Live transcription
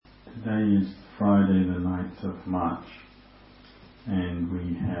Today is Friday the 9th of March, and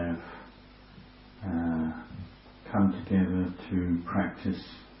we have come together to practice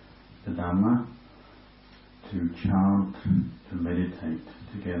the Dhamma, to chant, to meditate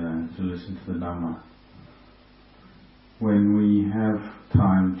together, and to listen to the Dhamma. When we have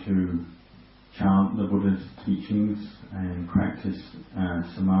time to chant the Buddha's teachings and practice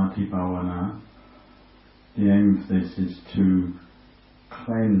Samadhi Bhavana, the aim of this is to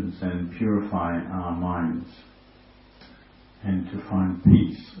cleanse and purify our minds and to find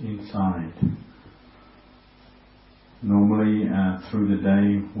peace inside. Normally through the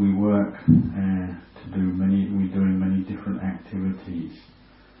day we work we're doing many different activities,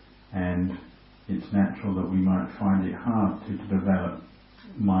 and it's natural that we might find it hard to develop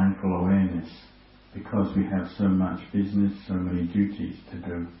mindful awareness because we have so much business, so many duties to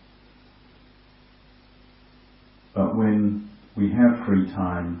do. But when we have free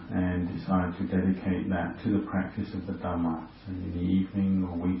time and decide to dedicate that to the practice of the Dhamma, so in the evening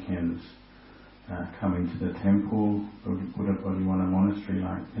or weekends, coming to the temple, Buddha Bodhivana monastery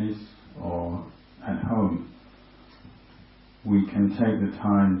like this, or at home, we can take the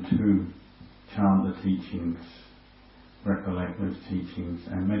time to chant the teachings, recollect those teachings,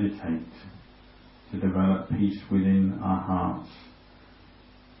 and meditate to develop peace within our hearts.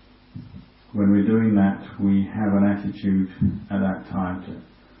 When we're doing that, we have an attitude at that time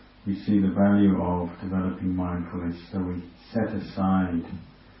we see the value of developing mindfulness, so we set aside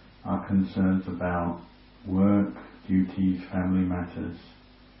our concerns about work, duties, family matters.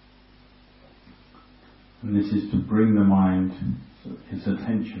 And this is to bring the mind, its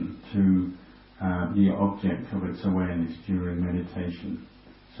attention to the object of its awareness during meditation,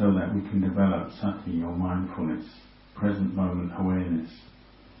 so that we can develop sati or mindfulness, present moment awareness.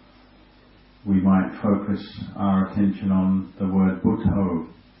 We might focus our attention on the word Buddho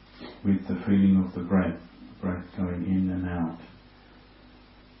with the feeling of the breath going in and out.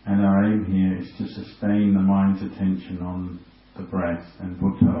 And our aim here is to sustain the mind's attention on the breath and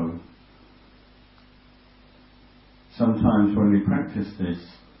Buddho. Sometimes when we practice this,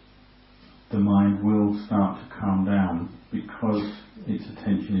 the mind will start to calm down because its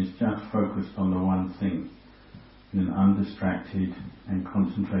attention is just focused on the one thing in an undistracted and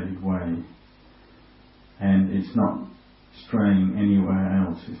concentrated way. And it's not straying anywhere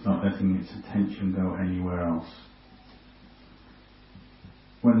else, it's not letting its attention go anywhere else.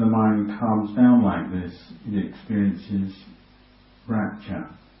 When the mind calms down like this, it experiences rapture,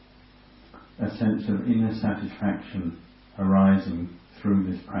 a sense of inner satisfaction arising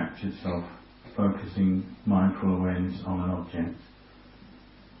through this practice of focusing mindful awareness on an object.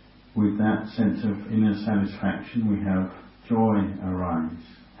 With that sense of inner satisfaction, we have joy arise,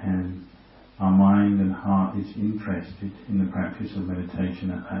 and our mind and heart is interested in the practice of meditation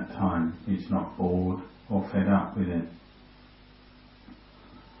at that time. It's not bored or fed up with it.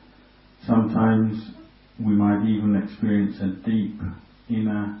 Sometimes we might even experience a deep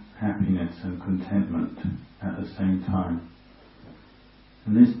inner happiness and contentment at the same time.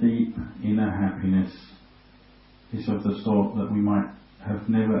 And this deep inner happiness is of the sort that we might have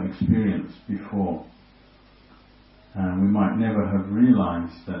never experienced before. We might never have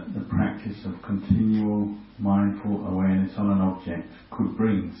realized that the practice of continual mindful awareness on an object could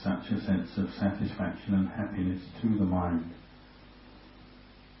bring such a sense of satisfaction and happiness to the mind.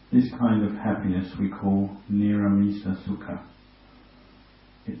 This kind of happiness we call Niramisa Sukha.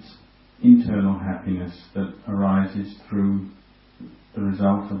 It's internal happiness that arises through the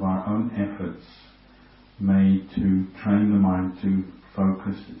result of our own efforts made to train the mind to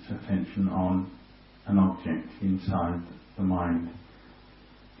focus its attention on an object inside the mind.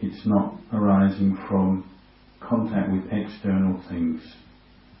 It's not arising from contact with external things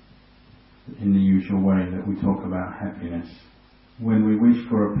in the usual way that we talk about happiness. When we wish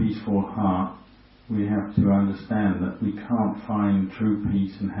for a peaceful heart, we have to understand that we can't find true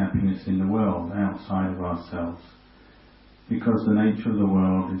peace and happiness in the world outside of ourselves, because the nature of the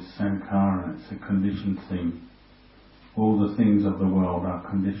world is sankhara, it's a conditioned thing. All the things of the world are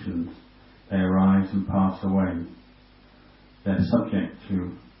conditioned. They arise and pass away. They're subject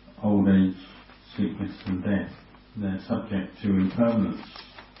to old age, sickness and death. They're subject to impermanence,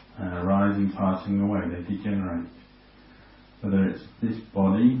 arising, passing away. They degenerate. Whether it's this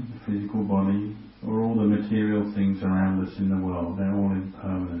body, the physical body, or all the material things around us in the world, they're all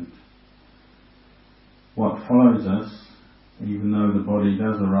impermanent. What follows us, even though the body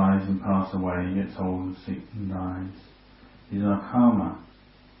does arise and pass away, gets old and sick and dies, is our karma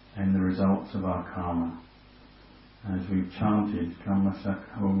and the results of our karma. As we've chanted, Kamma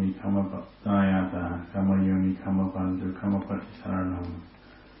Sakhomi, Kamma Dayada, Kamma Yomi, Kamma Bandhu, Kamma Patisaranam.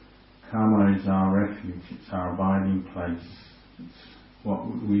 Karma is our refuge, it's our abiding place, it's what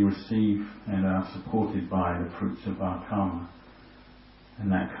we receive and are supported by the fruits of our karma.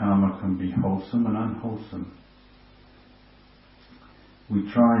 And that karma can be wholesome and unwholesome. We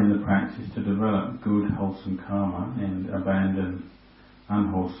try in the practice to develop good, wholesome karma and abandon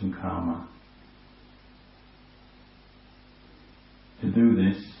unwholesome karma. To do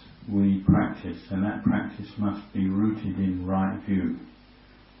this, we practice, and that practice must be rooted in right view,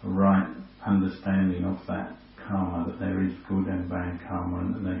 a right understanding of that karma, that there is good and bad karma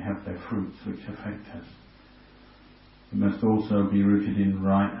and that they have their fruits which affect us. It must also be rooted in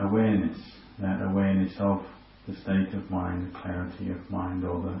right awareness, that awareness of the state of mind, the clarity of mind,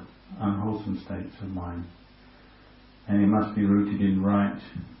 or the unwholesome states of mind. And it must be rooted in right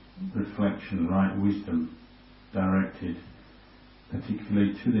reflection, right wisdom, directed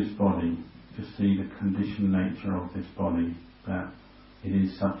particularly to this body, to see the conditioned nature of this body, that it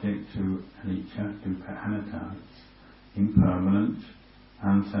is subject to anicca, dukkha, anatta. It's impermanent,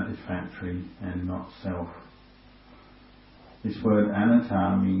 unsatisfactory, and not self. This word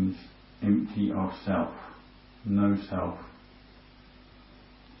anatta means empty of self, no self.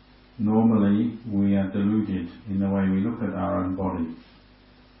 Normally we are deluded in the way we look at our own bodies.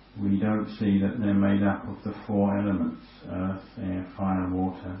 We don't see that they're made up of the four elements, earth, air, fire and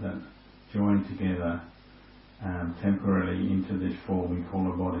water, that join together temporarily into this form we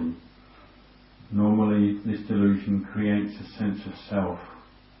call a body. Normally this delusion creates a sense of self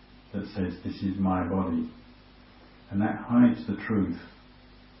that says, this is my body, and that hides the truth.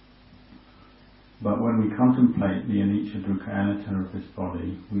 But when we contemplate the anicca, dukkha, anatta of this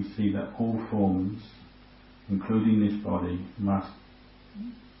body, we see that all forms, including this body, must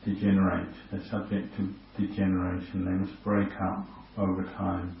degenerate. They're subject to degeneration. They must break up over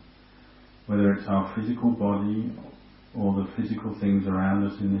time. Whether it's our physical body or the physical things around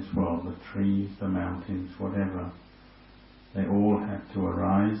us in this world, the trees, the mountains, whatever, they all have to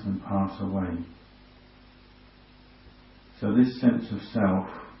arise and pass away. So this sense of self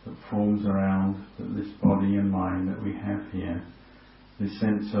that forms around this body and mind that we have here, this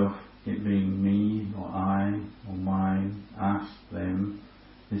sense of it being me or I or mine, us, them,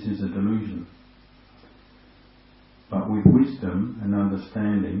 this is a delusion. But with wisdom and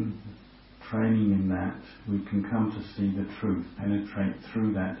understanding, training in that, we can come to see the truth, penetrate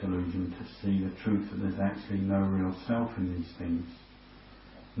through that delusion to see the truth that there's actually no real self in these things.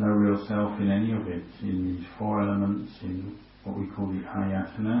 No real self in any of it, in these four elements, in what we call the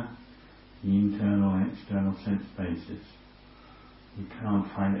ayatana, the internal and external sense bases. You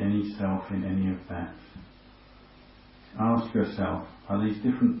can't find any self in any of that. Ask yourself, are these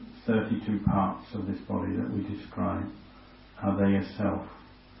different 32 parts of this body that we describe, are they a self?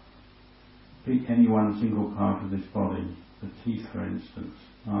 Pick any one single part of this body, the teeth for instance.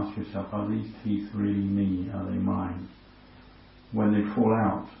 Ask yourself, are these teeth really me? Are they mine? When they fall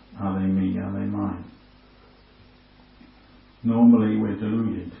out, are they me? Are they mine? Normally we're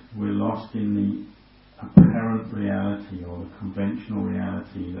deluded. We're lost in the apparent reality or the conventional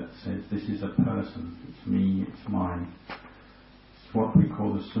reality that says this is a person, it's me, it's mine. It's what we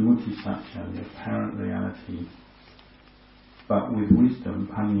call the samuti satya, the apparent reality. But with wisdom,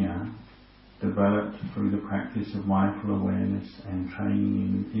 panya, developed through the practice of mindful awareness and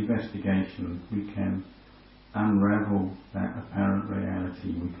training in investigation, we can unravel that apparent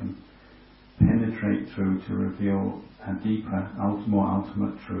reality. We can penetrate through to reveal a deeper, more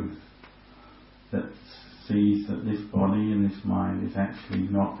ultimate truth that sees that this body and this mind is actually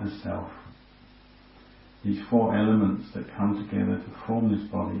not a self. These four elements that come together to form this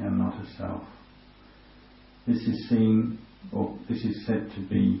body are not a self. This is seen, or this is said to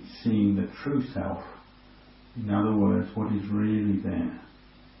be seeing the true self. In other words, what is really there.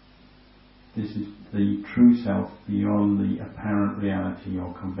 This is the true self beyond the apparent reality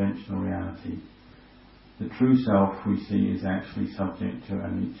or conventional reality. The true self we see is actually subject to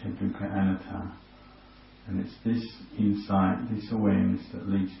anicca, dukkha, anatta. And it's this insight, this awareness that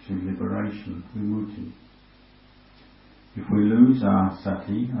leads to liberation, vimutti. If we lose our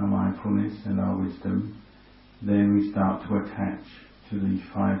sati, our mindfulness and our wisdom, then we start to attach to these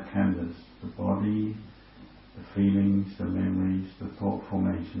five khandhas, the body, the feelings, the memories, the thought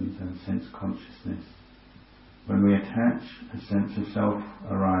formations and sense consciousness. When we attach, a sense of self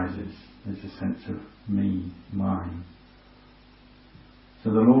arises. There's a sense of me, mine.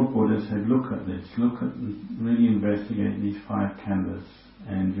 So the Lord Buddha said, look at this, really investigate these five khandhas,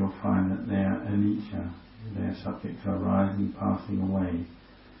 and you'll find that they're anicca, they're subject to arising, passing away.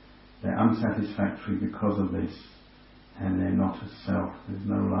 They're unsatisfactory because of this, and they're not a self. There's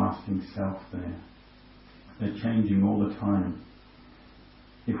no lasting self there. They're changing all the time.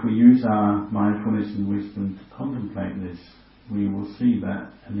 if we use our mindfulness and wisdom to contemplate this, we will see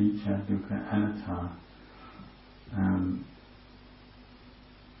that anicca, dukkha, anatta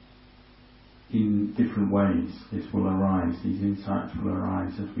in different ways. This will arise, these insights will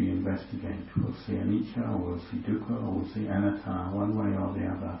arise as we investigate. We'll see anicca, or we'll see dukkha, or we'll see anatta, one way or the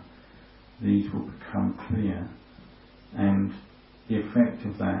other. These will become clear, and the effect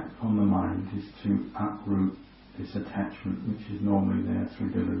of that on the mind is to uproot this attachment which is normally there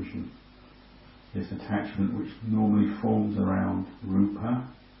through delusion. This attachment which normally forms around rupa,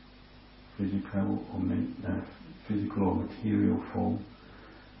 physical or material form,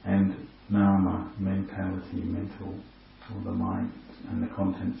 and nama, mentality, mental, or the mind, and the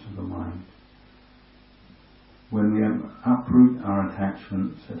contents of the mind. When we uproot our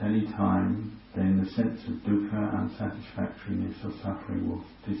attachments at any time, then the sense of dukkha, unsatisfactoriness or suffering will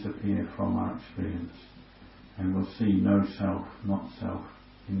disappear from our experience, and we'll see no self, not self,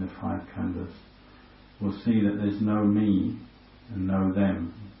 in the five khandhas. We'll see that there's no me and no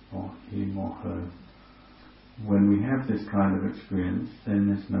them, or him or her. When we have this kind of experience, then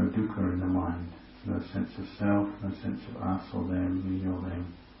there's no dukkha in the mind, no sense of self, no sense of us or them, me or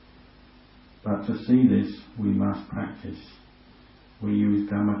them. But to see this, we must practice. We use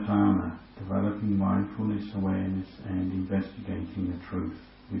dhammatthana, developing mindfulness, awareness, and investigating the truth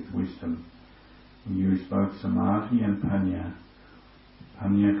with wisdom. We use both samadhi and panya.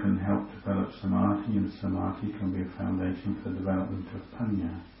 Panya can help develop samadhi, and samadhi can be a foundation for the development of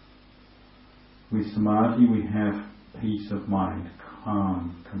panya. With samadhi we have peace of mind,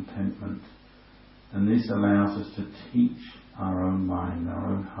 calm, contentment, and this allows us to teach our own mind, our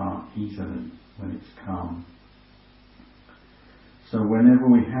own heart easily when it's calm. So whenever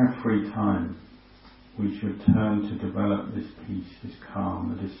we have free time, we should turn to develop this peace, this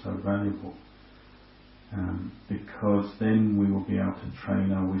calm that is so valuable, because then we will be able to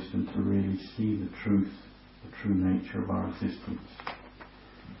train our wisdom to really see the truth, the true nature of our existence.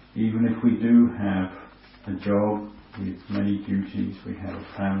 Even if we do have a job with many duties, we have a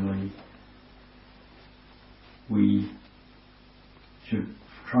family, we should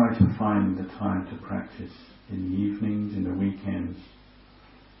try to find the time to practice in the evenings, in the weekends.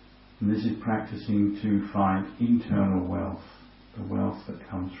 And this is practicing to find internal wealth, the wealth that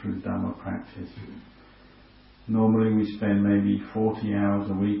comes through Dhamma practice. Normally we spend maybe 40 hours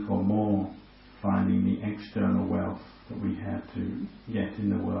a week or more finding the external wealth that we have to get in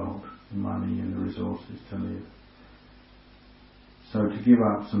the world, the money and the resources to live. So to give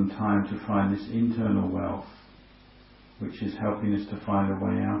up some time to find this internal wealth, which is helping us to find a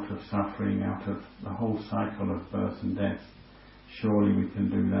way out of suffering, out of the whole cycle of birth and death, surely we can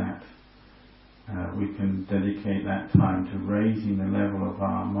do that. We can dedicate that time to raising the level of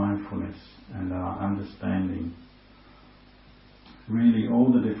our mindfulness and our understanding. Really,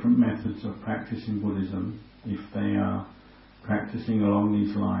 all the different methods of practicing Buddhism, if they are practicing along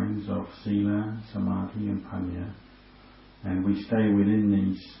these lines of sila, samadhi and panya, and we stay within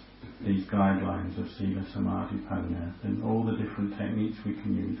these guidelines of sila, samadhi, panya, then all the different techniques we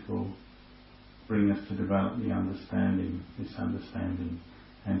can use will bring us to develop the understanding, this understanding,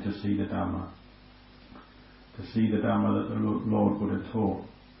 and to see the Dhamma. To see the Dhamma that the Lord Buddha taught.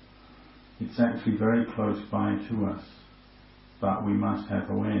 It's actually very close by to us, but we must have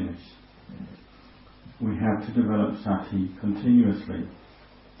awareness. We have to develop sati continuously,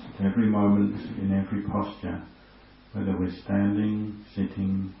 at every moment, in every posture, whether we're standing,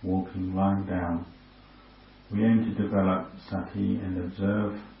 sitting, walking, lying down. We aim to develop sati and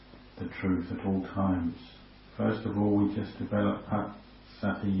observe the truth at all times. First of all, we just develop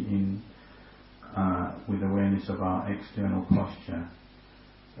sati with awareness of our external posture.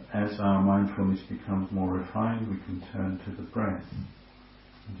 As our mindfulness becomes more refined, we can turn to the breath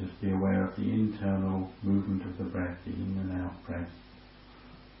and just be aware of the internal movement of the breath, the in and out breath.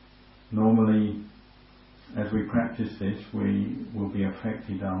 Normally, as we practice this, we will be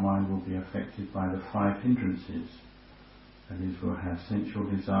affected, our mind will be affected by the five hindrances. That is, we'll have sensual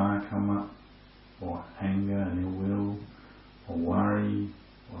desire come up, or anger and ill will, or worry,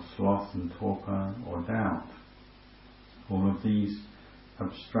 or sloth and torpor, or doubt. All of these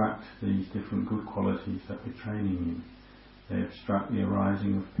obstruct these different good qualities that we're training in. They obstruct the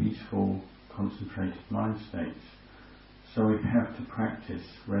arising of peaceful, concentrated mind states. So we have to practice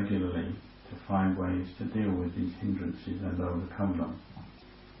regularly to find ways to deal with these hindrances and overcome them.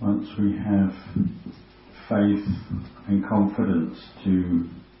 Once we have faith and confidence to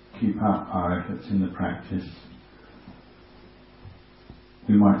keep up our efforts in the practice,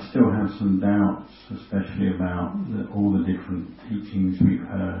 we might still have some doubts, especially about all the different teachings we've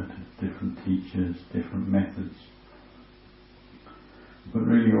heard, different teachers, different methods. But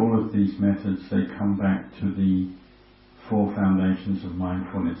really all of these methods, they come back to the four foundations of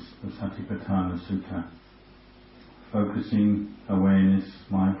mindfulness, the Satipatthana Sutta. Focusing awareness,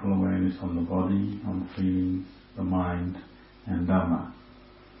 mindful awareness on the body, on feelings, the mind and Dhamma.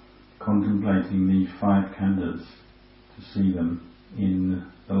 Contemplating these five khandhas to see them in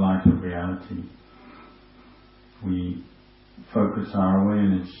the light of reality. We focus our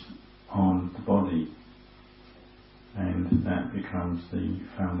awareness on the body, and that becomes the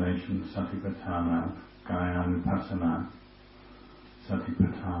foundation, Satipatthana, Kayanupassana,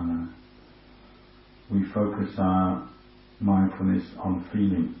 Satipatthana. We focus our mindfulness on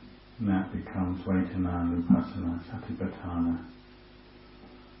feeling, and that becomes Vedananupassana, Satipatthana.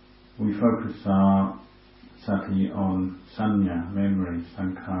 We focus our sati on sanya, memory,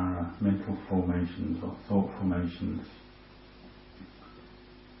 sankhara, mental formations or thought formations.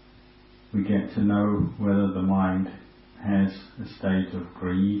 We get to know whether the mind has a state of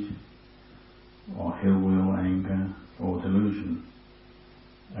greed or ill will, anger or delusion,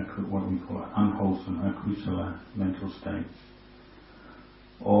 what we call unwholesome, akusala mental states.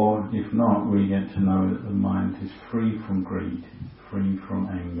 Or if not, we get to know that the mind is free from greed, free from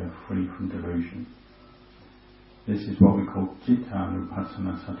anger, free from delusion. This is what we call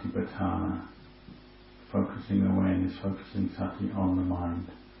Cittanupassana Satipatthana, focusing awareness, focusing sati on the mind.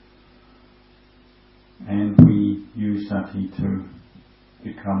 And we use sati to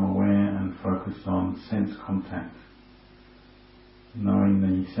become aware and focus on sense contact, knowing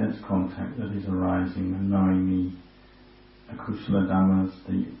the sense contact that is arising and knowing the akusala dhammas,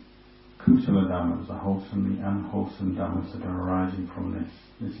 the kusala dhammas, the wholesome, the unwholesome dhammas that are arising from this.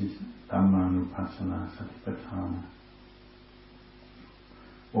 This is Dhammanupassana Satipatthana.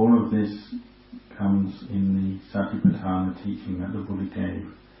 All of this comes in the Satipatthana teaching that the Buddha gave.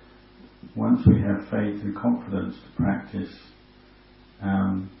 Once we have faith and confidence to practice,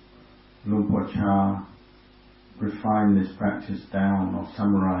 Luang Por refined this practice down or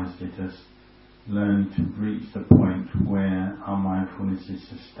summarized it as learning to reach the point where our mindfulness is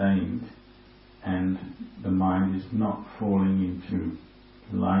sustained and the mind is not falling into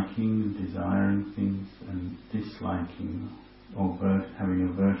liking, desiring things and disliking or having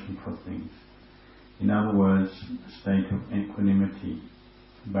aversion for things. In other words, a state of equanimity,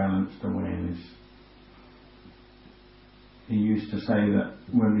 balanced awareness. He used to say that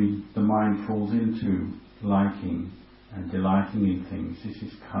when the mind falls into liking and delighting in things, this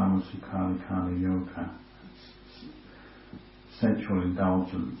is kama sukhalikana yoga, sensual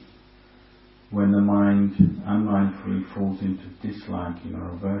indulgence. When the mind unmindfully falls into disliking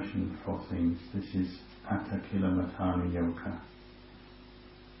or aversion for things, this is attakilamatana yoga,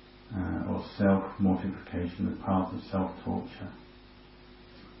 or self-mortification, the path of self-torture.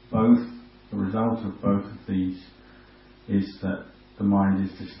 The result of both of these is that the mind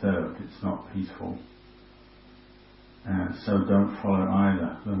is disturbed, it's not peaceful. So don't follow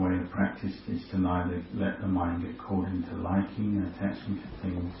either. The way of practice is to neither let the mind get caught into liking, attaching to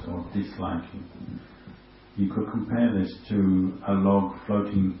things, or disliking. You could compare this to a log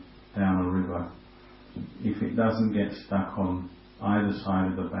floating down a river. If it doesn't get stuck on either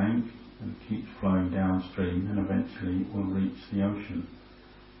side of the bank and keeps flowing downstream, then eventually it will reach the ocean.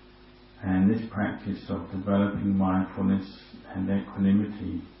 And this practice of developing mindfulness and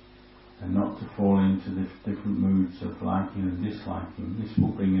equanimity, and not to fall into the different moods of liking and disliking, this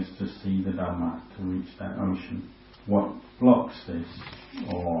will bring us to see the Dhamma, to reach that ocean. What blocks this,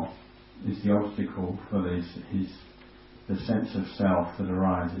 or is the obstacle for this, is the sense of self that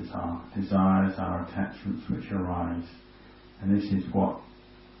arises, our desires, our attachments which arise. And this is what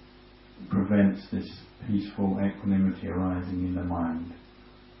prevents this peaceful equanimity arising in the mind.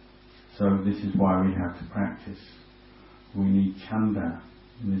 So this is why we have to practice. We need chanda,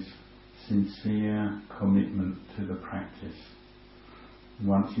 this sincere commitment to the practice.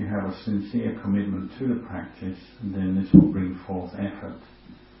 Once you have a sincere commitment to the practice, then this will bring forth effort.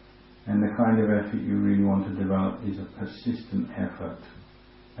 And the kind of effort you really want to develop is a persistent effort,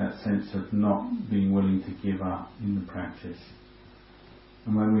 that sense of not being willing to give up in the practice.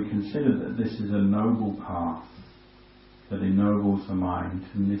 And when we consider that this is a noble path, that ennobles the mind,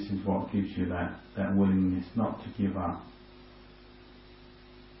 and this is what gives you that willingness not to give up.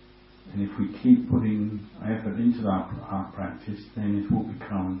 And if we keep putting effort into our practice, then it will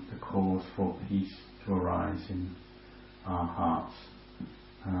become the cause for peace to arise in our hearts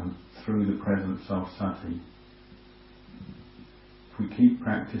through the presence of sati. If we keep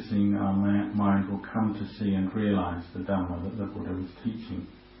practicing, our mind will come to see and realize the Dhamma that the Buddha was teaching.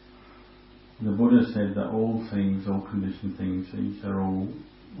 The Buddha said that all things, all conditioned things, these are all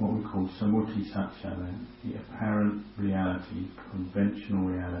what we call samuti satya, the apparent reality, conventional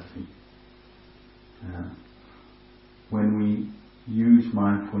reality. When we use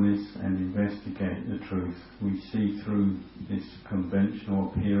mindfulness and investigate the truth, we see through this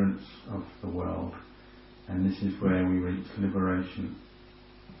conventional appearance of the world, and this is where we reach liberation.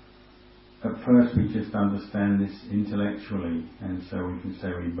 At first we just understand this intellectually, and so we can say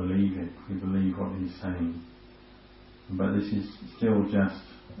we believe it, we believe what he's saying. But this is still just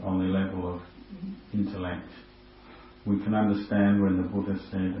on the level of intellect. We can understand when the Buddha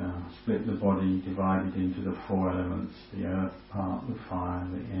said, split the body, divide it into the four elements, the earth part, the fire,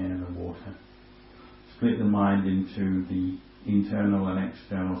 the air, the water. Split the mind into the internal and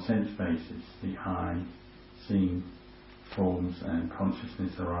external sense bases, the eye, seeing forms and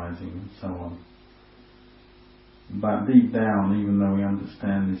consciousness arising and so on. But deep down, even though we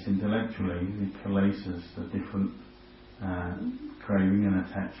understand this intellectually, the kilesas, the different craving and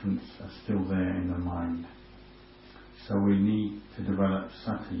attachments are still there in the mind. So we need to develop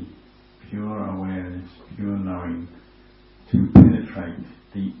sati, pure awareness, pure knowing, to penetrate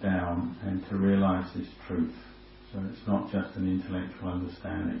deep down and to realize this truth. So it's not just an intellectual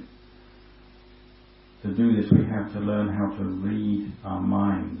understanding. To do this, we have to learn how to read our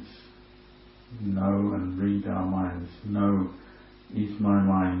minds. Know and read our minds. Know, is my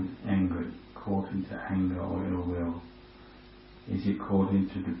mind angry, caught into anger or ill will? Is it caught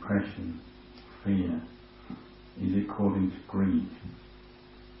into depression, fear? Is it caught into greed?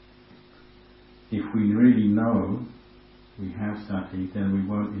 If we really know we have sati, then we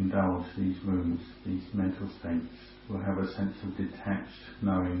won't indulge these moods, these mental states. We'll have a sense of detached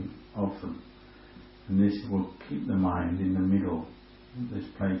knowing of them. And this will keep the mind in the middle, this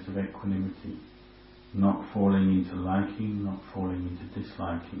place of equanimity, not falling into liking, not falling into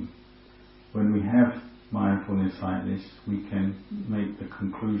disliking. When we have mindfulness like this, we can make the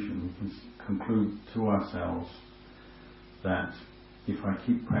conclusion, we can conclude to ourselves that if I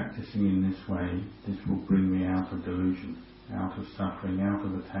keep practicing in this way, this will bring me out of delusion, out of suffering, out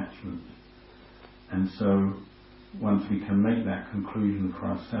of attachment. And so once we can make that conclusion for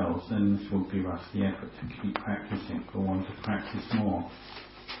ourselves, then this will give us the effort to keep practicing. We'll want to practice more.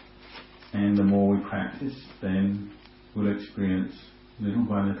 And the more we practice, then we'll experience little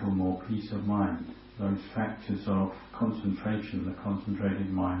by little more peace of mind. Those factors of concentration, the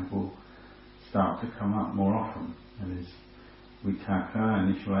concentrated mind, will start to come up more often. That is, vitakka,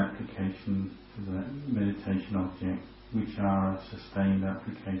 initial application to the meditation object, which are a sustained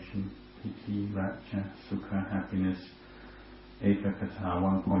application, piti, rapture, sukha, happiness, ekaggata,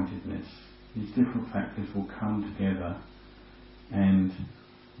 one-pointedness. These different factors will come together, and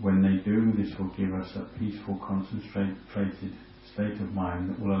when they do, this will give us a peaceful, concentrated state of mind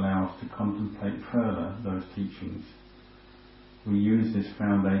that will allow us to contemplate further those teachings. We use this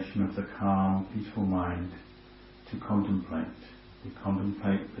foundation of the calm, peaceful mind to contemplate. We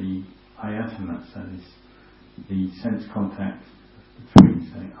contemplate the ayatanas, that is, the sense contact between,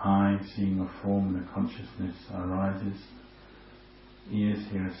 say, eye seeing a form and a consciousness arises, ears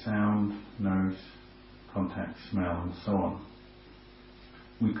hear a sound, nose contact smell, and so on.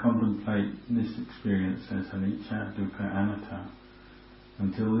 We contemplate this experience as anicca, dukkha, anatta,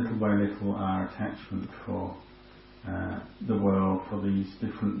 until little by little our attachment for the world, for these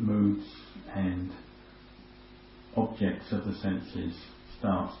different moods and objects of the senses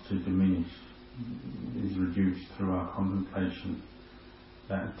starts to diminish, is reduced through our contemplation.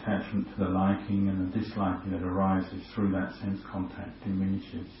 That attachment to the liking and the disliking that arises through that sense contact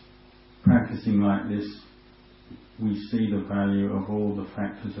diminishes. Practicing like this, we see the value of all the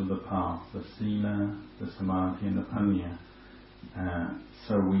factors of the path, the sila, the samadhi and the panya.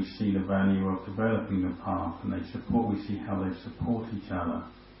 So we see the value of developing the path, and we see how they support each other.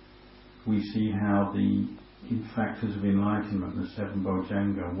 We see how the factors of enlightenment, the seven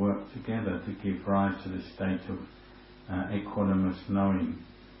bojjhanga, work together to give rise to this state of equanimous knowing.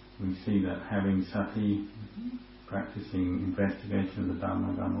 We see that having sati, practicing investigation of the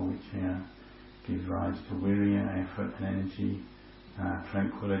Dhamma, Dhamma-vicaya, gives rise to virya, effort and energy,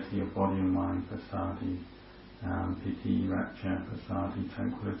 tranquility of body and mind, passaddhi, piti, rapture, passaddhi,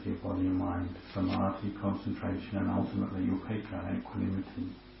 tranquility of body and mind, samadhi, concentration, and ultimately upekkha,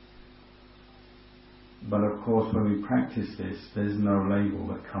 equanimity. But of course, when we practice this, there's no label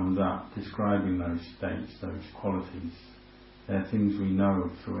that comes up describing those states, those qualities. They're things we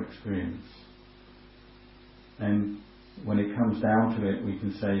know through experience. And when it comes down to it, we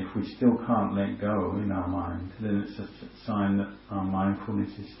can say if we still can't let go in our mind, then it's a sign that our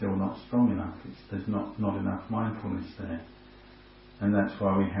mindfulness is still not strong enough. There's not enough mindfulness there. And that's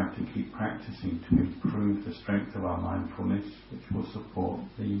why we have to keep practicing to improve the strength of our mindfulness, which will support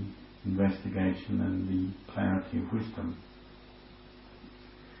the investigation and the clarity of wisdom.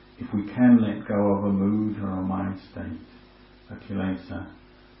 If we can let go of a mood or a mind state, a kilesa,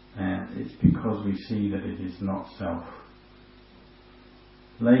 it's because we see that it is not self.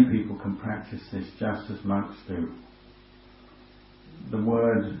 Lay people can practice this just as monks do. The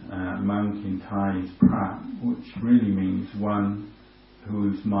word monk in Thai is prat, which really means one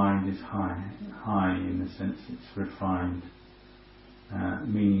whose mind is high in the sense it's refined,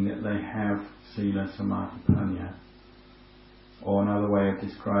 meaning that they have sila, samadhi, panya. Or another way of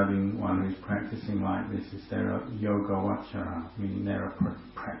describing one who's practicing like this is they're a yoga vachara, meaning they're a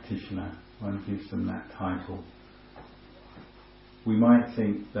practitioner. One gives them that title. We might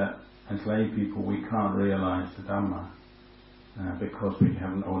think that as lay people we can't realise the Dhamma because we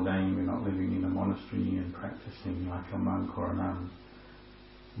haven't ordained, we're not living in a monastery and practicing like a monk or a nun.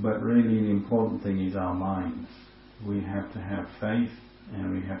 But really the important thing is our minds. We have to have faith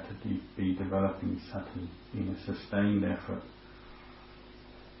and we have to be developing sati in a sustained effort.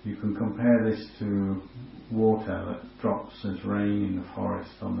 You can compare this to water that drops as rain in the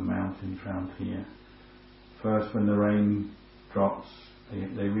forest on the mountains round here. First, when the rain drops,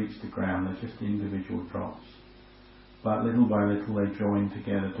 they reach the ground, they're just individual drops. But little by little they join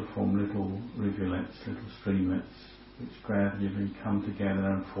together to form little rivulets, little streamlets, which gradually come together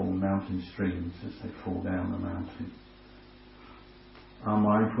and form mountain streams as they fall down the mountain. Our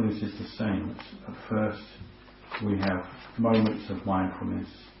mindfulness is the same. At first we have moments of mindfulness,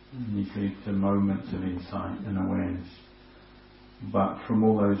 and these lead to moments of insight and awareness. But from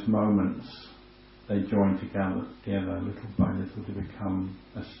all those moments, they join together little by little to become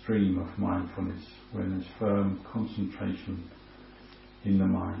a stream of mindfulness, where there's firm concentration in the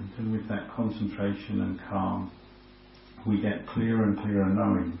mind. And with that concentration and calm, we get clearer and clearer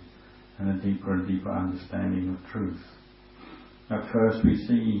knowing and a deeper and deeper understanding of truth. At first we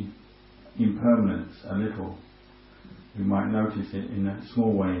see impermanence a little. We might notice it in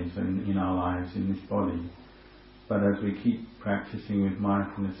small ways in our lives, in this body. But as we keep practicing with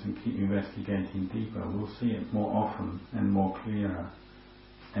mindfulness and keep investigating deeper, we'll see it more often and more clearer.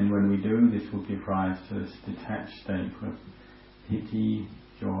 And when we do, this will give rise to this detached state where piti,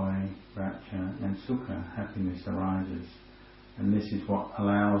 joy, rapture and sukha, happiness arises. And this is what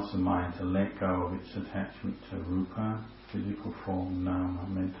allows the mind to let go of its attachment to rupa, physical form, nama,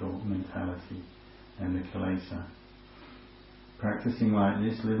 mentality, and the kilesa. Practicing like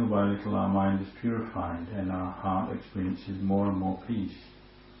this, little by little our mind is purified and our heart experiences more and more peace.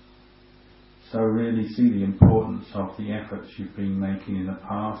 So really see the importance of the efforts you've been making in the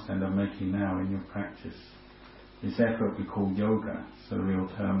past and are making now in your practice. This effort we call yoga. So the real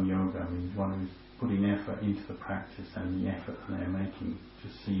term yoga means one who's putting effort into the practice and the effort they're making to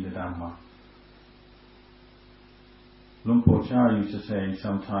see the Dhamma. Luang Por Chah used to say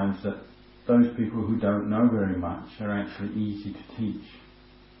sometimes that those people who don't know very much are actually easy to teach.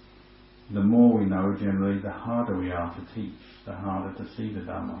 The more we know, generally, the harder we are to teach, the harder to see the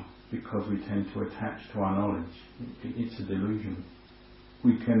Dhamma, because we tend to attach to our knowledge. It's a delusion.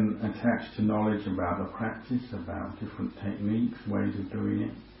 We can attach to knowledge about the practice, about different techniques, ways of doing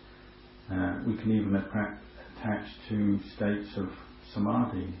it. We can even attach to states of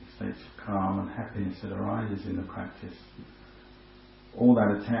samadhi, states of calm and happiness that arises in the practice. All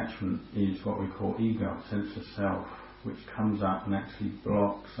that attachment is what we call ego, sense of self, which comes up and actually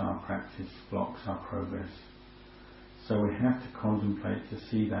blocks our practice, blocks our progress. So we have to contemplate to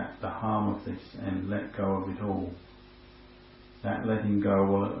see that, the harm of this, and let go of it all. That letting go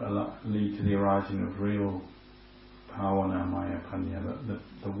will lead to the arising of real bhavana maya panya,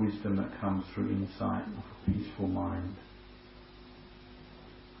 the wisdom that comes through insight of a peaceful mind.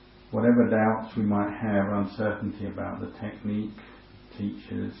 Whatever doubts we might have, uncertainty about the technique,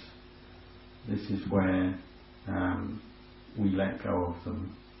 teachers, this is where we let go of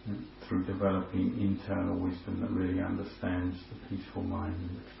them through developing internal wisdom that really understands the peaceful mind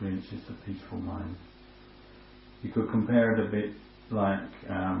and experiences the peaceful mind. You could compare it a bit like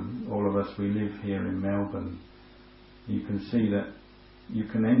all of us, we live here in Melbourne. You can see that you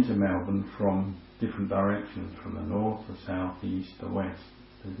can enter Melbourne from different directions, from the north, the south, the east, the west.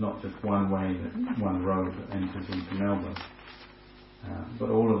 There's not just one way, one road that enters into Melbourne. But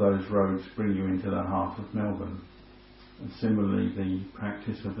all of those roads bring you into the heart of Melbourne. And similarly, the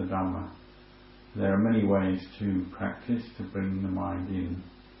practice of the Dhamma. There are many ways to practice to bring the mind in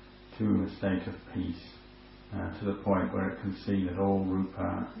to a state of peace, to the point where it can see that all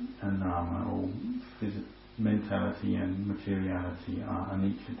rupa and nama, all mentality and materiality are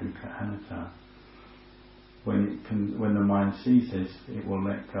anicca, dukkha, anatta. when the mind sees this, it will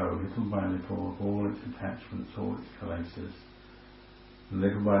let go little by little of all its attachments, all its kilesas.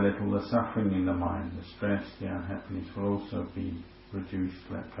 Little by little, the suffering in the mind, the stress, the unhappiness will also be reduced,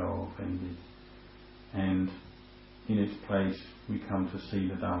 let go of, ended. And in its place, we come to see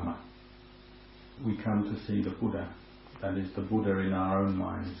the Dhamma. We come to see the Buddha. That is the Buddha in our own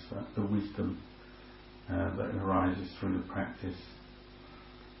minds, the wisdom that arises through the practice.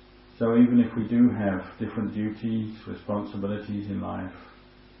 So even if we do have different duties, responsibilities in life,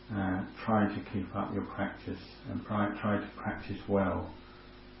 try to keep up your practice and try to practice well.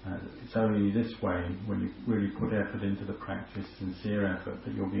 It's only this way, when you really put effort into the practice, sincere effort,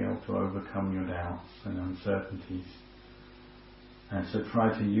 that you'll be able to overcome your doubts and uncertainties. So try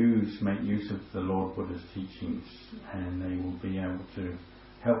to make use of the Lord Buddha's teachings, and they will be able to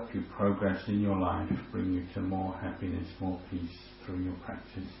help you progress in your life, bring you to more happiness, more peace through your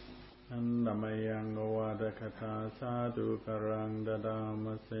practice. Andamayang Ovadakata Sadhu Karang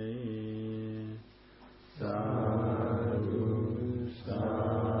Dadamase Sadhu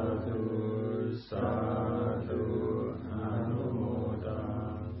Sadhu Sadhu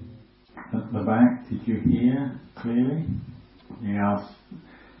Anumodam. At the back, did you hear clearly? He asked,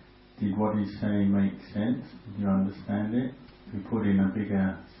 did what he's saying make sense? Did you understand it? We put in a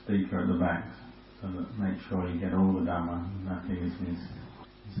bigger speaker at the back so that make sure you get all the Dhamma, nothing is missed.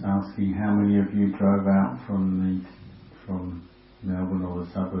 He's asking how many of you drove out from Melbourne or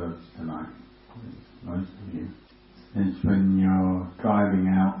the suburbs tonight? Most of you. It's when you're driving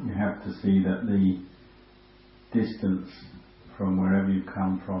out, you have to see that the distance from wherever you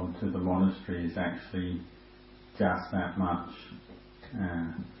come from to the monastery is actually just that much.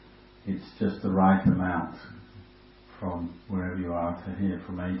 It's just the right amount from wherever you are to here,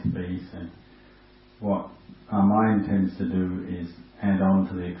 from A to B. So what our mind tends to do is add on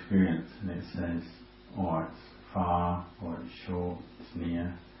to the experience, and it says, oh, it's far, or it's short, it's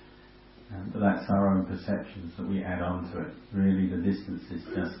near. But that's our own perceptions that we add on to it. Really the distance is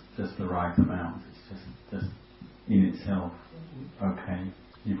just the right amount. It's just in itself okay.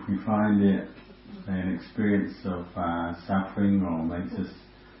 If we find it an experience of suffering or makes us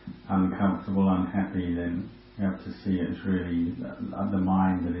uncomfortable, unhappy, then you have to see it's really the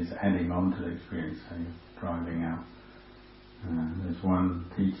mind that is adding on to the experience, say, driving out. There's one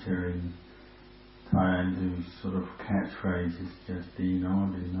teacher in Thailand whose sort of catchphrase is just Dino.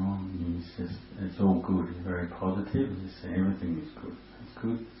 He's just, it's all good, he's very positive, he's saying everything is good. It's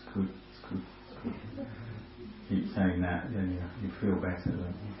good, it's good, it's good, it's good. Keep saying that, then you feel better,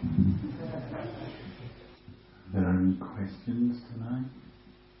 don't you? Are there any questions tonight?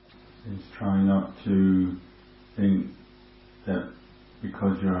 Just try not to think that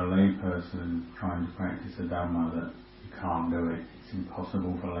because you're a lay person trying to practice the Dhamma that you can't do it. It's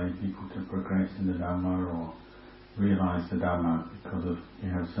impossible for lay people to progress in the Dhamma or realise the Dhamma because you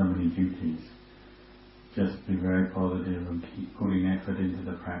have so many duties. Just be very positive and keep putting effort into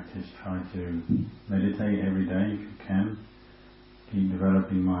the practice. Try to meditate every day if you can. Keep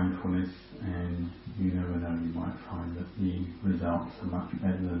developing mindfulness, and you never know, you might find that the results are much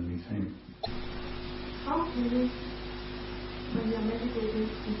better than you think. How can you, when you're meditating,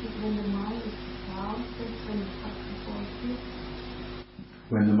 when the mind is calm, when you have to fall asleep?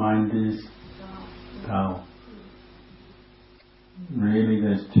 When the mind is dull. Really,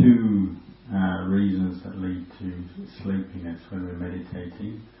 there's two reasons that lead to sleepiness when we're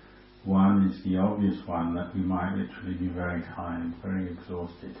meditating. One is the obvious one, that we might literally be very tired, very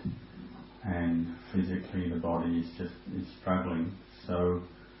exhausted, and physically the body is struggling. So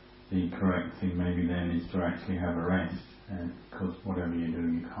the correct thing maybe then is to actually have a rest, because whatever you do,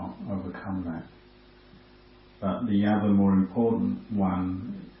 you can't overcome that. But the other more important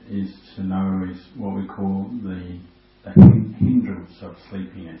one is to know is what we call the hindrance of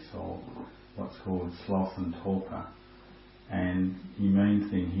sleepiness, or what's called sloth and torpor. And the main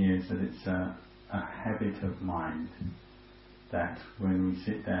thing here is that it's a habit of mind, that when we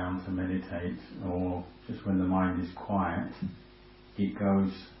sit down to meditate, or just when the mind is quiet, it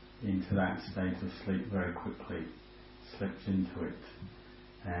goes into that state of sleep very quickly, slips into it.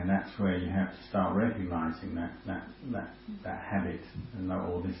 And that's where you have to start recognizing that habit, and know,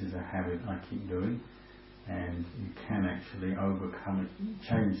 oh, this is a habit I keep doing, and you can actually overcome it,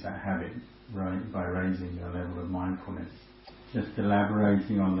 change that habit by raising your level of mindfulness. Just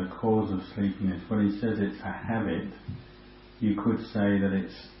elaborating on the cause of sleepiness, when he says it's a habit, you could say that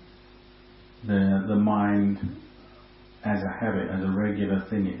it's the mind as a habit, as a regular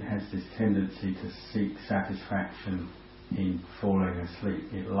thing. It has this tendency to seek satisfaction in falling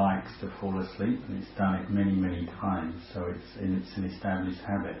asleep. It likes to fall asleep, and it's done it many, many times, so it's an established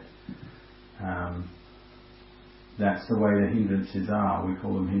habit. that's the way the hindrances are. We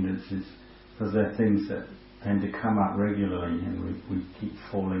call them hindrances because they're things that tend to come up regularly and we keep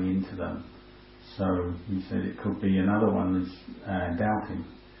falling into them. So he said it could be another one is doubting.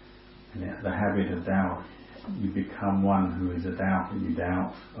 And the habit of doubt. You become one who is a doubter. You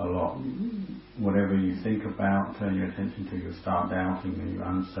doubt a lot. Whatever you think about, turn your attention to, you'll start doubting and you're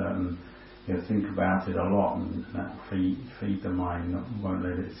uncertain. You'll think about it a lot and that feed the mind, won't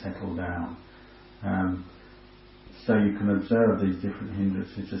let it settle down. So you can observe these different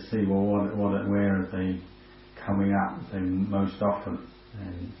hindrances to see, well, where are they coming up most often?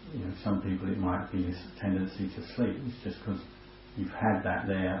 And some people it might be this tendency to sleep. It's just because you've had that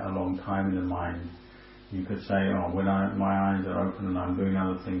there a long time in the mind. You could say, when my eyes are open and I'm doing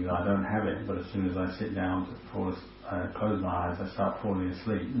other things, I don't have it. But as soon as I sit down to close my eyes, I start falling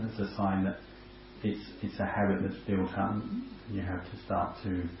asleep. And it's a sign that it's a habit that's built up. You have to start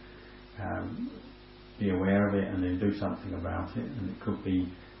to be aware of it and then do something about it. And it could be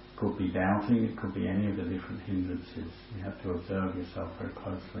doubting. It could be any of the different hindrances. You have to observe yourself very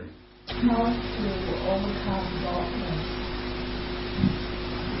closely. How to overcome darkness?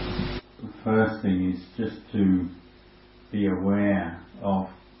 The first thing is just to be aware of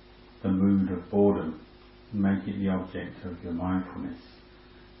the mood of boredom. Make it the object of your mindfulness.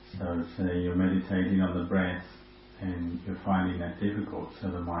 So say you're meditating on the breath and you're finding that difficult,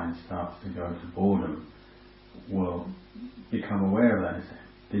 so the mind starts to go to boredom. Well, become aware of that.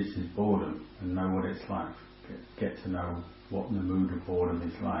 This is boredom and know what it's like. Get to know what the mood of boredom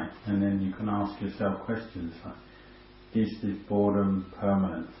is like. And then you can ask yourself questions like, is this boredom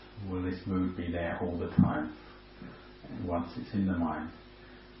permanent? Will this mood be there all the time once it's in the mind?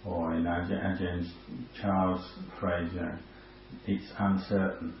 Or in Ajahn Chah's phrase, it's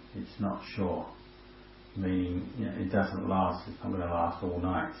uncertain, it's not sure. Meaning, it doesn't last, it's not going to last all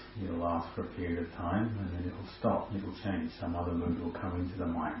night. It'll last for a period of time and then it'll stop, it'll change, some other mood will come into the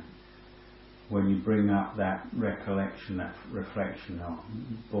mind. When you bring up that recollection, that reflection of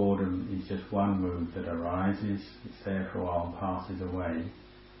boredom is just one mood that arises, it's there for a while and passes away,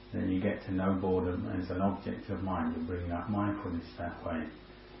 then you get to know boredom as an object of mind. You bring up mindfulness that way.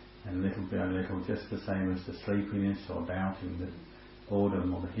 And little by little, just the same as the sleepiness or doubting, the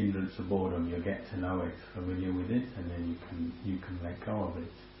boredom or the hindrance of boredom, you'll get to know it, familiar with it, and then you can let go of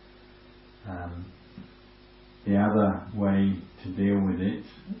it. The other way to deal with it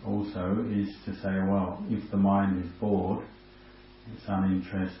also is to say, well, if the mind is bored, it's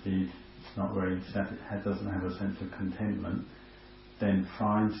uninterested, it's not very it doesn't have a sense of contentment, then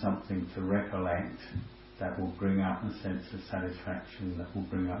find something to recollect that will bring up a sense of satisfaction, that will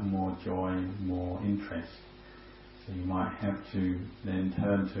bring up more joy, more interest. So you might have to then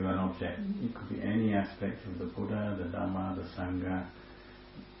turn to an object. It could be any aspect of the Buddha, the Dhamma, the Sangha,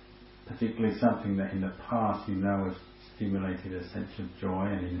 particularly something that in the past has stimulated a sense of joy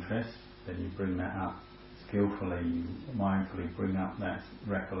and interest. Then you bring that up skillfully, you mindfully bring up that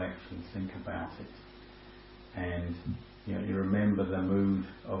recollection, think about it. And you remember the mood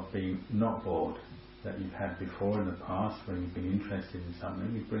of being not bored that you've had before in the past when you've been interested in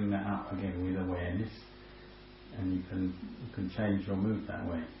something. You bring that up again with awareness, and you can change your mood that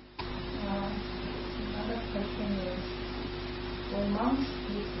way. Another question is, when monks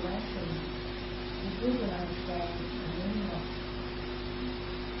give lessons, we do understand the meaning of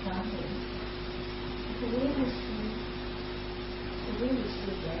chanting. If we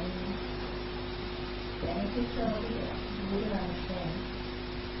receive any benefits of it, we would understand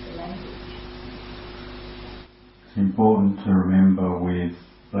the language. It's important to remember with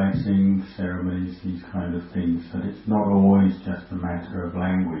blessings, ceremonies, these kind of things, that it's not always just a matter of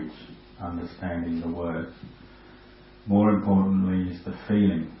language, understanding the words. More importantly is the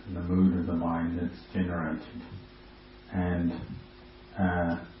feeling and the mood of the mind that's generated. And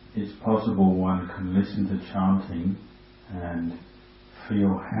it's possible one can listen to chanting and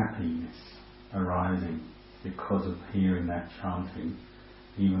feel happiness arising because of hearing that chanting,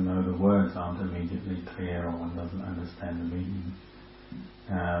 even though the words aren't immediately clear or one doesn't understand the meaning.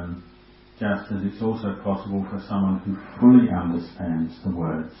 Just as it's also possible for someone who fully understands the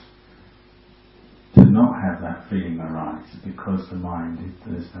words to not have that feeling arise, because the mind,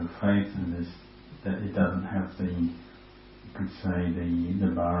 there's no faith and that it doesn't have the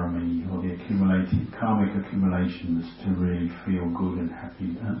barami or the accumulated karmic accumulations to really feel good and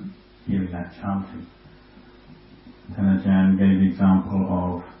happy hearing that chanting. Ajahn gave the example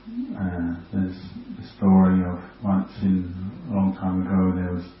of there's the story of once a long time ago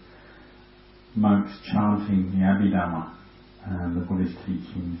there was monks chanting the Abhidhamma, the Buddhist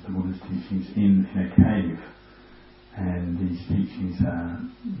teachings in a cave, and these teachings are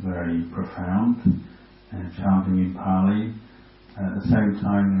very profound chanting in Pali. At the same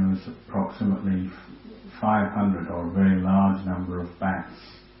time there was approximately 500 or a very large number of bats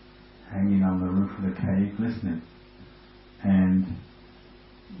hanging on the roof of the cave listening. And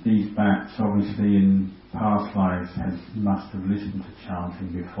these bats obviously in past lives must have listened to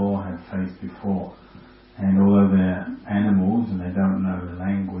chanting before, had faith before. And although they're animals and they don't know the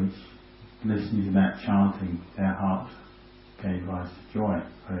language, listening to that chanting, their heart gave rise to joy,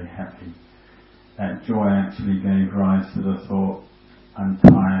 very happy. That joy actually gave rise to the thought, I'm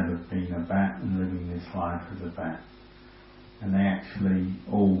tired of being a bat and living this life as a bat. And they actually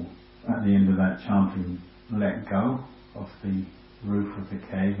all, at the end of that chanting, let go of the roof of the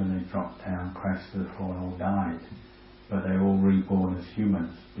cave and they dropped down, crashed to the floor and all died. But they all reborn as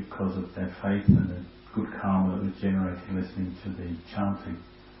humans because of their faith and the good karma that was generated listening to the chanting.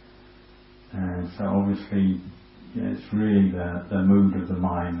 And so obviously it's really the mood of the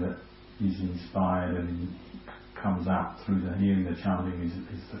mind that is inspired and comes up through the hearing the chanting is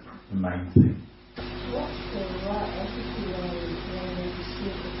the main thing. What's the right attitude when we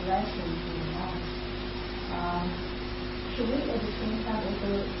receive the blessing from the mind? Should we at the same time also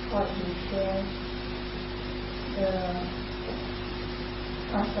try to share the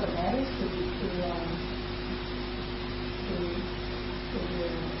transfer matters to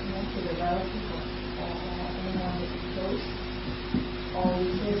the relative or anyone that is close? Or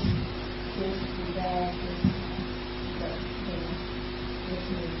is this do that listening?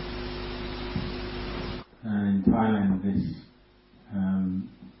 In Thailand, this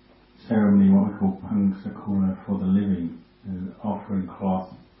ceremony, what we call Phang Sakura for the living, offering cloth,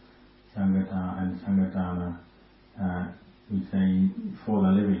 Sangata and Sangatana, we say for the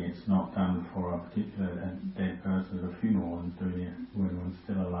living, it's not done for a particular dead person at a funeral, and doing it when one's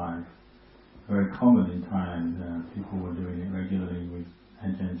still alive. Very common in Thailand, people were doing it regularly with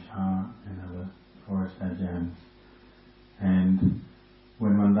Ajahn Chah and other forest Ajahns. And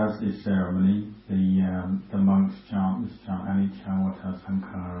when one does this ceremony, the monks chant this chant, Anicca Vata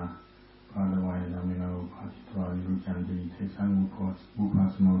Sankhara, Padavaya Namino Patitraya Rujandi Te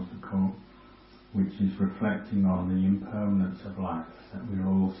Sangupasamo, which is reflecting on the impermanence of life, that we are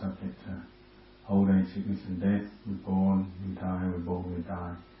all subject to old age, sickness and death. We're born, we die, we're born, we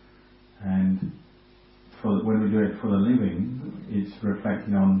die. And when we do it for the living, it's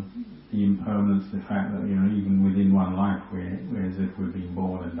reflecting on the impermanence, the fact that, even within one life we're as if we've been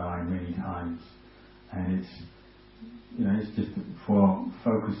born and died many times. And it's just for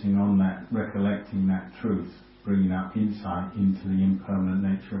focusing on that, recollecting that truth, bringing up insight into the impermanent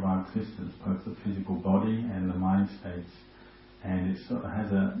nature of our existence, both the physical body and the mind states. And it sort of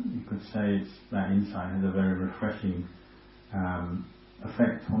has you could say that insight has a very refreshing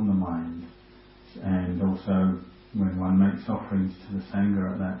effect on the mind. And also, when one makes offerings to the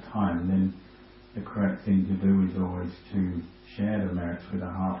Sangha at that time, then the correct thing to do is always to share the merits with a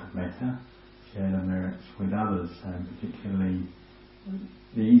heart of metta, share the merits with others, and particularly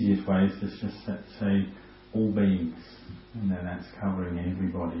the easiest way is to just say all beings, and then that's covering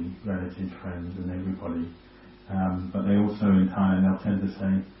everybody, relatives, friends and everybody. But they also in Thailand, they'll tend to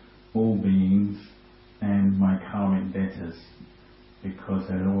say all beings and my karmic debtors, because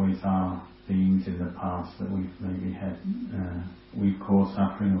there always are beings in the past that we've maybe had, we've caused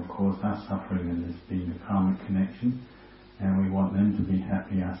suffering or caused us suffering, and there's been a karmic connection, and we want them to be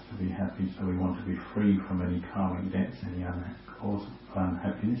happy, us to be happy, so we want to be free from any karmic debts, any other cause of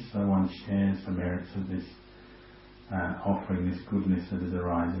unhappiness. So one shares the merits of this offering, this goodness that is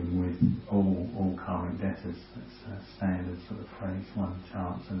arising with all karmic debtors. That's a standard sort of phrase one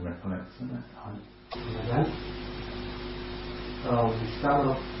chants and recollects at that time. We start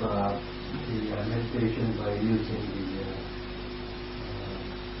off the meditation by using the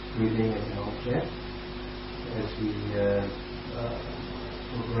breathing as an object. As we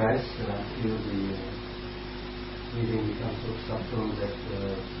progress until the breathing becomes so subtle that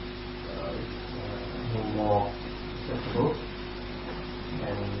it's no more perceptible,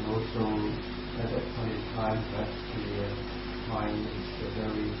 and also at that point in time that the mind is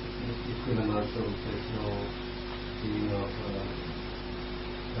very equanimous, so there's no feeling of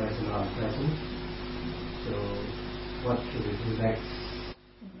pleasant or unpleasant. So what should we do next?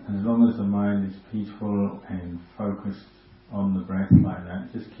 As long as the mind is peaceful and focused on the breath like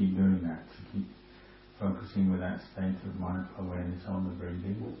that, just keep doing that. Keep focusing with that state of mindful awareness on the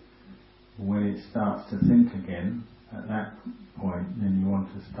breathing. When it starts to think again, at that point, then you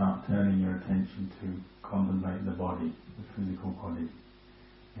want to start turning your attention to contemplate the body, the physical body,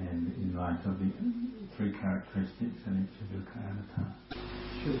 and in light of the three characteristics, anicca, dukkha, anatta.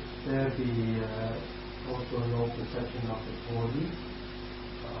 Should there be also no perception of the body,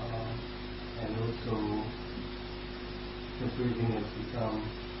 and also the breathing has become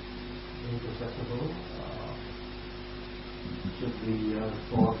imperceptible, should we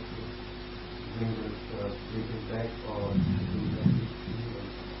force to bring the breathing back, or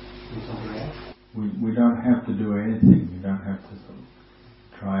do something else? We don't have to do anything. We don't have to sort of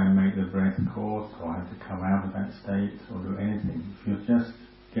try and make the breath coarse, or have to come out of that state, or do anything. If you just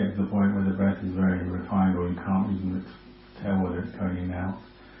get to the point where the breath is very refined, or you can't even tell whether it's going in and out,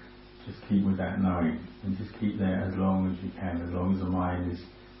 just keep with that knowing, and just keep there as long as you can, as long as the mind is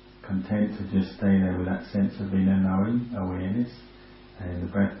content to just stay there with that sense of inner knowing, awareness, and the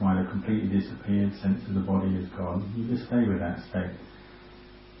breath might have completely disappeared, sense of the body is gone. You just stay with that state.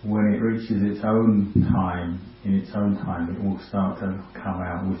 When it reaches its own time, in its own time, it will start to come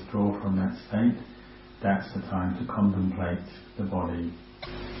out, withdraw from that state. That's the time to contemplate the body.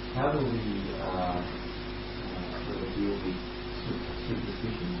 How do we sort of deal with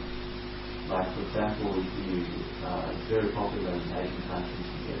superstition? Like, for example, if you, it's very popular in Asian countries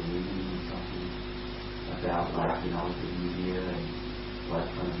to get a reading or something about, like, the New Year and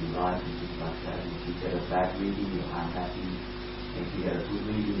what's going to be like and things like that. And if you get a bad reading, you're unhappy. And if you get a good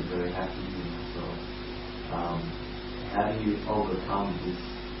reading, you're very happy. So, how do you overcome this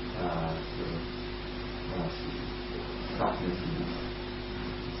sort of stuckness in this?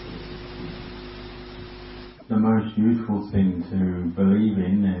 The most useful thing to believe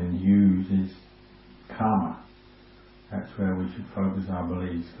in and use is karma. That's where we should focus our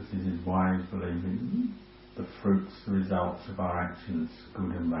beliefs, because this is wise believing. The fruits, the results of our actions,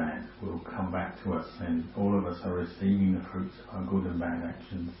 good and bad, will come back to us, and all of us are receiving the fruits of our good and bad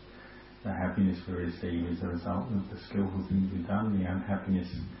actions. The happiness we receive is a result of the skillful things we've done. The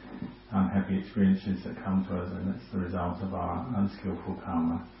unhappy experiences that come to us, and that's the result of our unskillful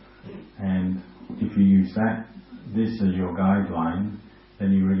karma. And if you use this as your guideline,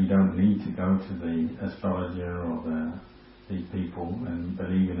 then you really don't need to go to the astrologer or the people and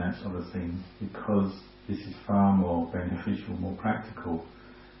believe in that sort of thing, because this is far more beneficial, more practical.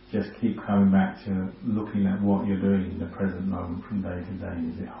 Just keep coming back to looking at what you're doing in the present moment from day to day.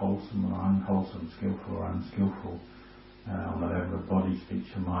 Is it wholesome or unwholesome, skillful or unskillful, on the level of body,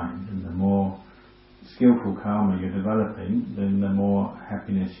 speech and mind? And the more skillful karma you're developing, then the more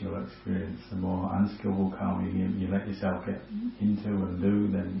happiness you'll experience. The more unskillful karma you let yourself get into and do,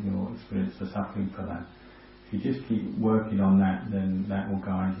 then you'll experience the suffering for that. If you just keep working on that, then that will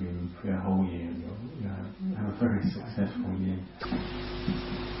guide you for your whole year, and you'll have a very successful year. I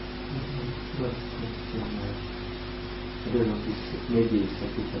don't know if it's maybe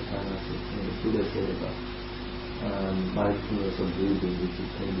Satipatthana, the Buddha said about mindfulness of breathing, which is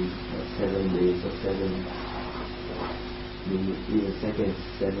maybe 7 days or 7 even seconds,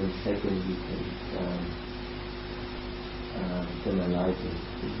 7 seconds you can enlighten.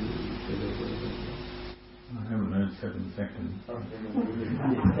 I haven't heard 7 seconds. Something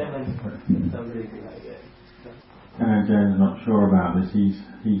like that. James not sure about this.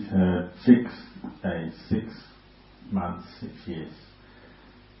 He's heard 6 days, 6 months, 6 years.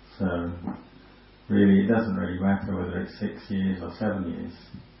 So really, it doesn't really matter whether it's 6 years or 7 years.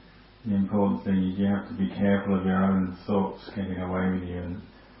 The important thing is you have to be careful of your own thoughts getting away with you, and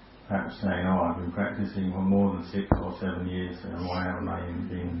perhaps saying, "Oh, I've been practicing for more than 6 or 7 years, and why I'm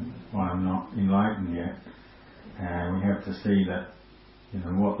not enlightened yet?" And we have to see that,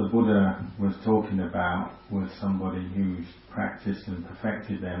 what the Buddha was talking about was somebody who's practiced and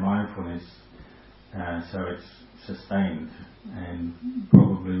perfected their mindfulness, so it's sustained, and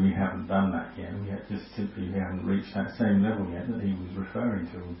probably we haven't done that yet. We haven't reached that same level yet that he was referring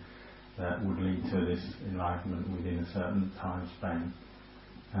to, that would lead to this enlightenment within a certain time span.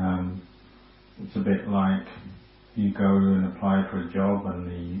 It's a bit like you go and apply for a job, and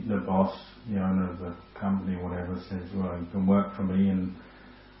the boss, the owner of the company, whatever, says, "Well, you can work for me, and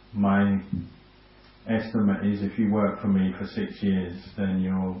my estimate is if you work for me for 6 years, then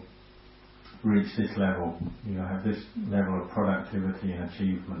you'll reach this level. You'll have this level of productivity and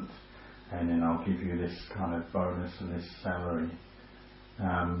achievement, and then I'll give you this kind of bonus and this salary."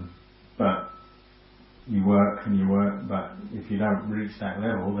 But you work and you work, but if you don't reach that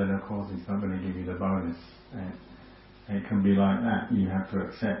level, then of course it's not going to give you the bonus. And it can be like that. You have to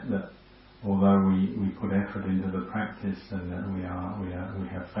accept that although we put effort into the practice, and that we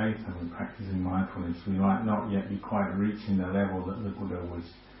have faith and we're practicing mindfulness, we might not yet be quite reaching the level that the Buddha was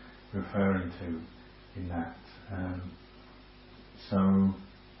referring to in that. So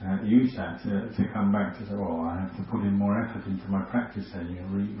use that to come back to say, "Oh, I have to put in more effort into my practice,"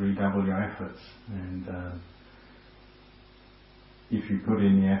 and redouble your efforts. And if you put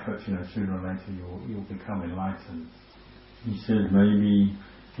in the effort, sooner or later you'll become enlightened. He said maybe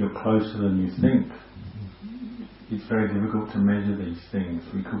you're closer than you think. it's very difficult to measure these things.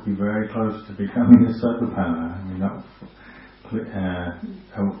 We could be very close to becoming a Sotapanna, and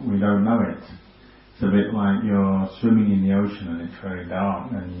we don't know it. It's a bit like you're swimming in the ocean and it's very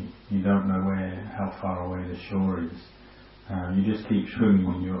dark and you don't know how far away the shore is. You just keep swimming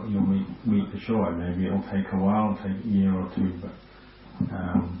and you'll meet the shore. Maybe it'll take a while, take a year or two, but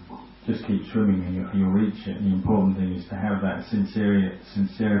just keep swimming and you'll reach it. The important thing is to have that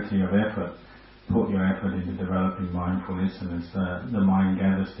sincerity of effort. Put your effort into developing mindfulness, and as the mind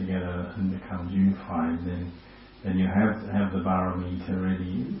gathers together and becomes unified, then you have the barami to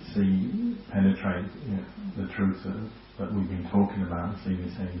really penetrate the truth that we've been talking about, see the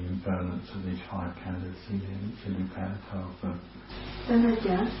impermanence of these five khandhas, see the Chidukata.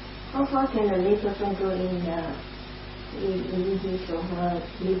 How far can a lay person go in his or her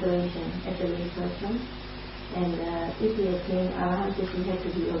liberation as a lay person? And if he attains Arahant, does he have to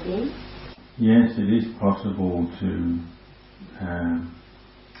be ordained? Yes, it is possible to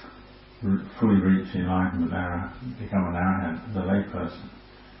fully reach enlightenment, become an Arahant as a layperson.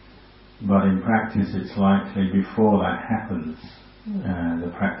 But in practice, it's likely before that happens,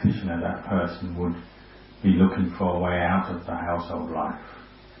 the practitioner, that person, would be looking for a way out of the household life.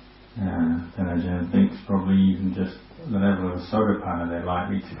 And Ajahn thinks probably even just the level of Sotapanna, they're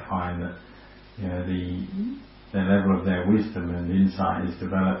likely to find that the level of their wisdom and insight is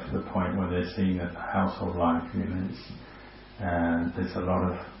developed to the point where they're seeing that the household life, there's a lot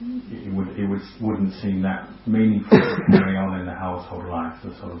of, wouldn't seem that meaningful to carry on in the household life.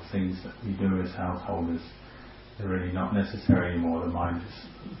 The sort of things that we do as householders, they're really not necessary anymore. The mind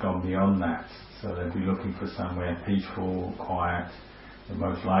has gone beyond that. So they'd be looking for somewhere peaceful, quiet. And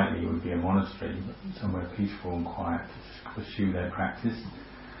most likely it would be a monastery, but somewhere peaceful and quiet to pursue their practice.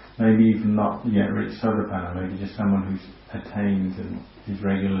 Maybe even not yet rich Sotapanna, maybe just someone who's attained and is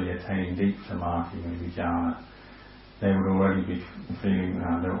regularly attaining deep samadhi, maybe jhana. They would already be feeling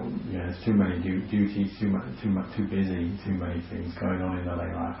there's too many duties, too busy, too many things going on in the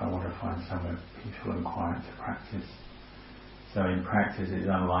lay life. I want to find somewhere peaceful and quiet to practice. So in practice, it's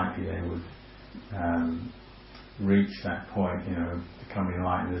unlikely they would reach that point, becoming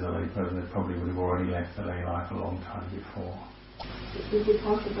enlightened as a lay person. They probably would have already left the lay life a long time before. Is it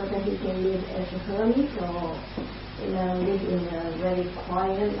possible that he can live as a hermit or live in a very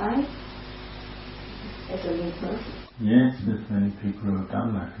quiet life as a lay person? Yes, there's many people who have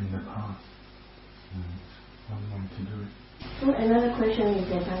done that in the past. It's one way to do it. So another question is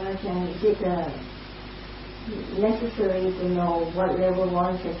that, is it necessary to know what level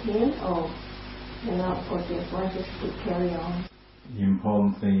one is attained, or just one just to carry on? The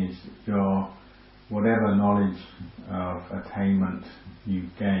important thing is whatever knowledge of attainment you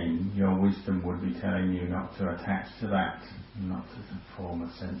gain, your wisdom would be telling you not to attach to that, not to form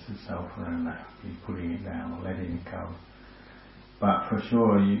a sense of self around that, be putting it down or letting it go. But for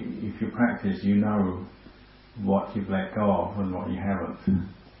sure, if you practice, you know what you've let go of and what you haven't.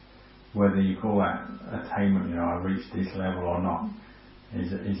 Whether you call that attainment, I've reached this level or not,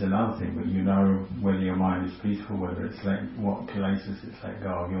 is another thing. But you know whether your mind is peaceful, whether it's what kilesas it's let go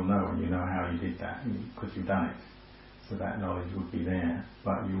of. You'll know, and you know how you did that because you've done it. So that knowledge would be there,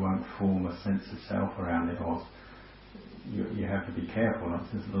 but you won't form a sense of self around it, or you have to be careful not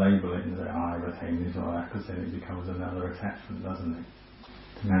to just label it and say, I've attained this or that, because then it becomes another attachment, doesn't it?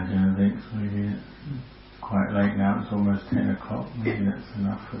 Imagine, I think maybe it's quite late now, it's almost 10 o'clock, maybe that's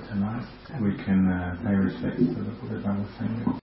enough for tonight. We can pay respects to the Buddha Dhamma Sangha.